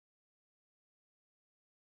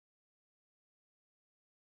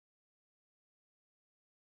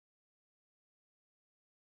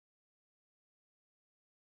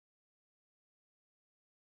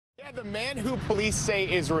Yeah, the man who police say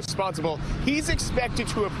is responsible, he's expected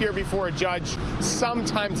to appear before a judge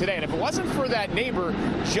sometime today. And if it wasn't for that neighbor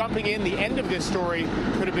jumping in, the end of this story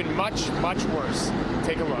could have been much, much worse.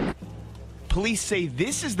 Take a look. Police say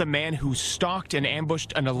this is the man who stalked and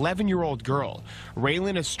ambushed an 11-year-old girl.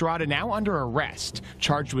 Raylan Estrada now under arrest,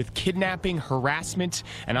 charged with kidnapping, harassment,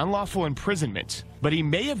 and unlawful imprisonment. But he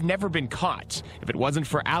may have never been caught if it wasn't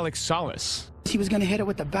for Alex Salas. He was going to hit her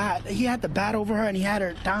with the bat. He had the bat over her and he had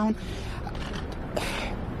her down.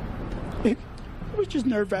 It was just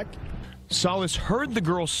nerve-wracking. Salas heard the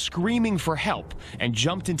girl screaming for help and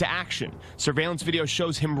jumped into action. Surveillance video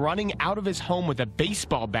shows him running out of his home with a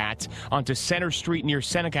baseball bat onto Center Street near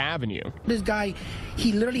Seneca Avenue. This guy,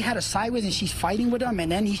 he literally had her sideways and she's fighting with him, and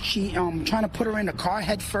then she trying to put her in the car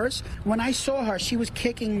head first. When I saw her, she was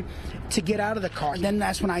kicking to get out of the car. Then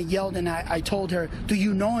that's when I yelled and I told her, "Do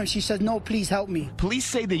you know him?" She says, "No, please help me." Police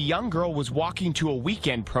say the young girl was walking to a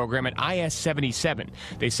weekend program at IS-77.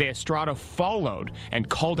 They say Estrada followed and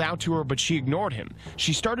called out to her, but she ignored him.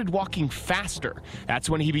 She started walking faster. That's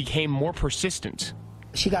when he became more persistent.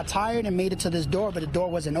 She got tired and made it to this door, but the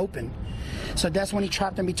door wasn't open. So that's when he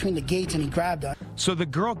trapped in between the gates and he grabbed her. So the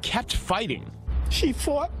girl kept fighting. She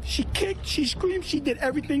fought, she kicked, she screamed, she did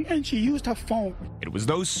everything, and she used her phone. It was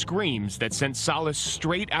those screams that sent Salas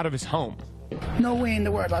straight out of his home. No way in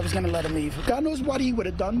the world I was going to let him leave. God knows what he would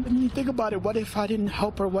have done. When you think about it, what if I didn't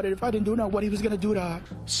help her? What if I didn't do that? What he was going to do to her?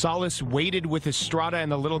 Salas waited with Estrada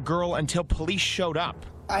and the little girl until police showed up.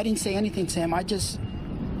 I didn't say anything to him. I just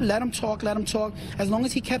let him talk, let him talk. As long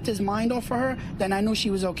as he kept his mind off of her, then I knew she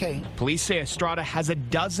was okay. Police say Estrada has a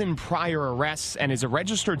dozen prior arrests and is a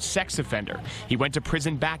registered sex offender. He went to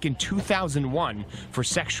prison back in 2001 for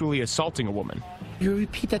sexually assaulting a woman. You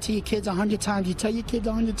repeat that to your kids 100 times. You tell your kids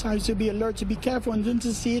 100 times to be alert, to be careful, and then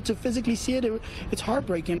to see it, to physically see it, it's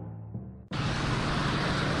heartbreaking.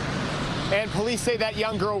 And police say that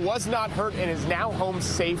young girl was not hurt and is now home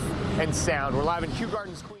safe and sound. We're live in Kew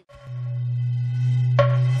Gardens, Queens.